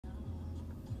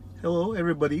Hello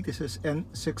everybody, this is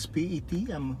N6PET.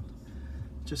 I'm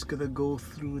just gonna go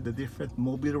through the different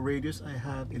mobile radios I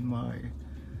have in my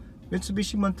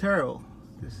Mitsubishi Montero.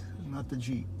 This not the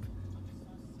Jeep.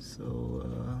 So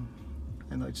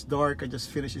I know it's dark. I just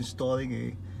finished installing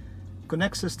a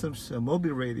Connect Systems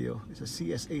mobile radio. It's a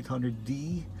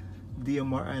CS-800D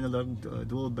DMR analog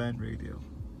dual band radio.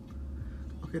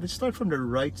 Okay, let's start from the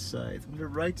right side. From the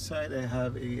right side I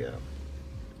have a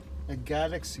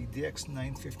Galaxy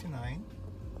DX959.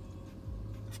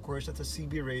 Of course, that's a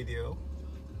CB radio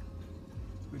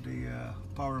with a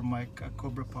power mic, a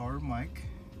Cobra power mic.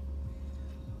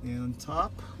 And on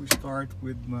top, we start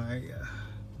with my.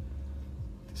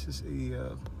 This is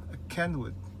a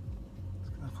Kenwood.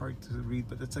 It's kind of hard to read,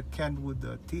 but it's a Kenwood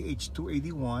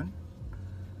TH281.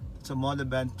 It's a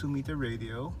monoband 2-meter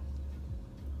radio.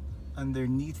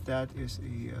 Underneath that is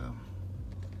a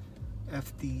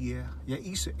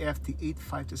ISO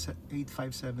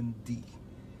FT857D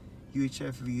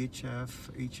UHF VHF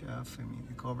HF. I mean,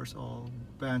 it covers all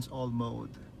bands, all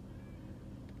mode.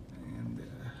 And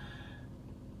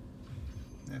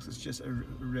next is just a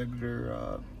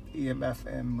regular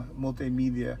AM/FM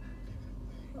multimedia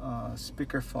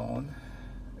speakerphone.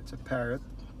 It's a Parrot.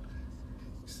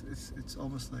 It's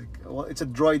almost like, well, it's a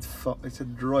Droid it's a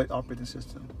Droid operating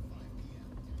system.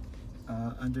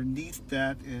 Underneath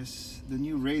that is the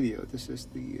new radio. This is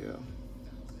the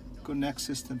Connect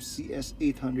Systems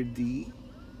CS-800D,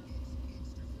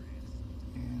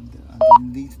 and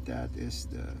underneath that is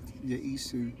the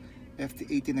ISO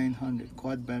FT8900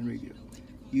 quad band radio,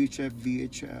 UHF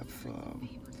VHF,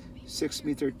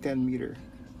 6-meter, 10-meter.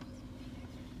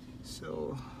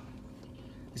 So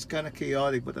it's kind of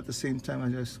chaotic, but at the same time I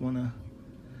just want to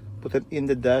put it in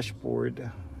the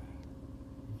dashboard.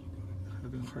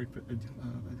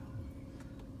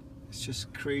 It's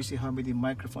just crazy how many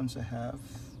microphones I have.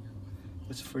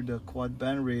 That's for the quad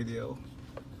band radio.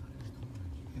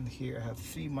 And here I have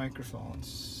 3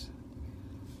 microphones.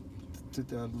 To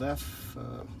the left,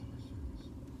 let me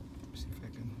see if I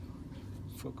can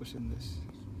focus in this.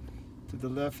 To the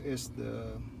left is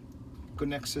the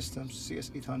Connect Systems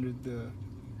CS-800D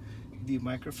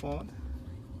microphone.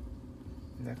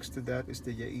 Next to that is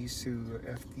the Yaesu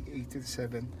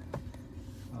FT827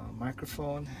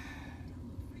 microphone,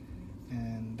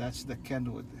 and that's the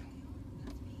Kenwood.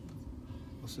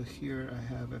 Also here I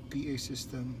have a PA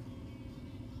system,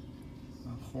 a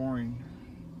horn.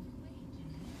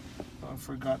 I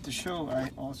forgot to show,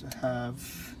 I also have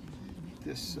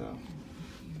this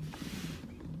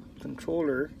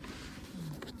controller.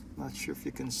 Not sure if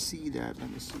you can see that. Let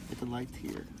me see, put the light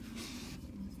here.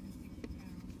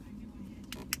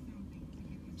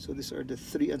 So these are the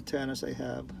 3 antennas I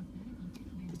have.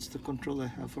 That's the control I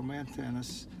have for my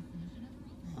antennas.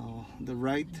 The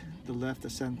right, the left, the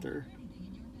center.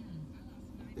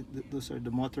 Those are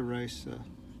the motorized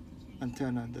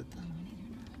antenna that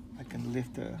I can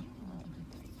lift the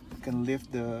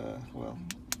well,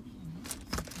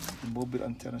 the mobile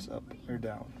antennas up or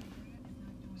down.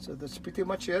 So that's pretty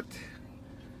much it.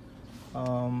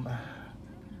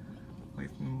 We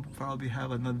can probably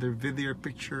have another video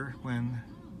picture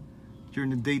during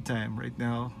the daytime. Right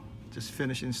now, just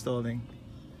finished installing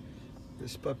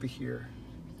this puppy here.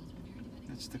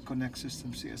 That's the Connect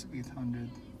Systems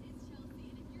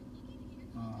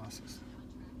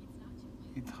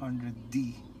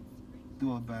CS-800D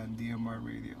dual band DMR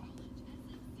radio.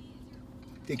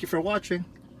 Thank you for watching.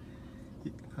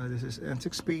 This is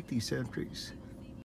N6PET Centuries.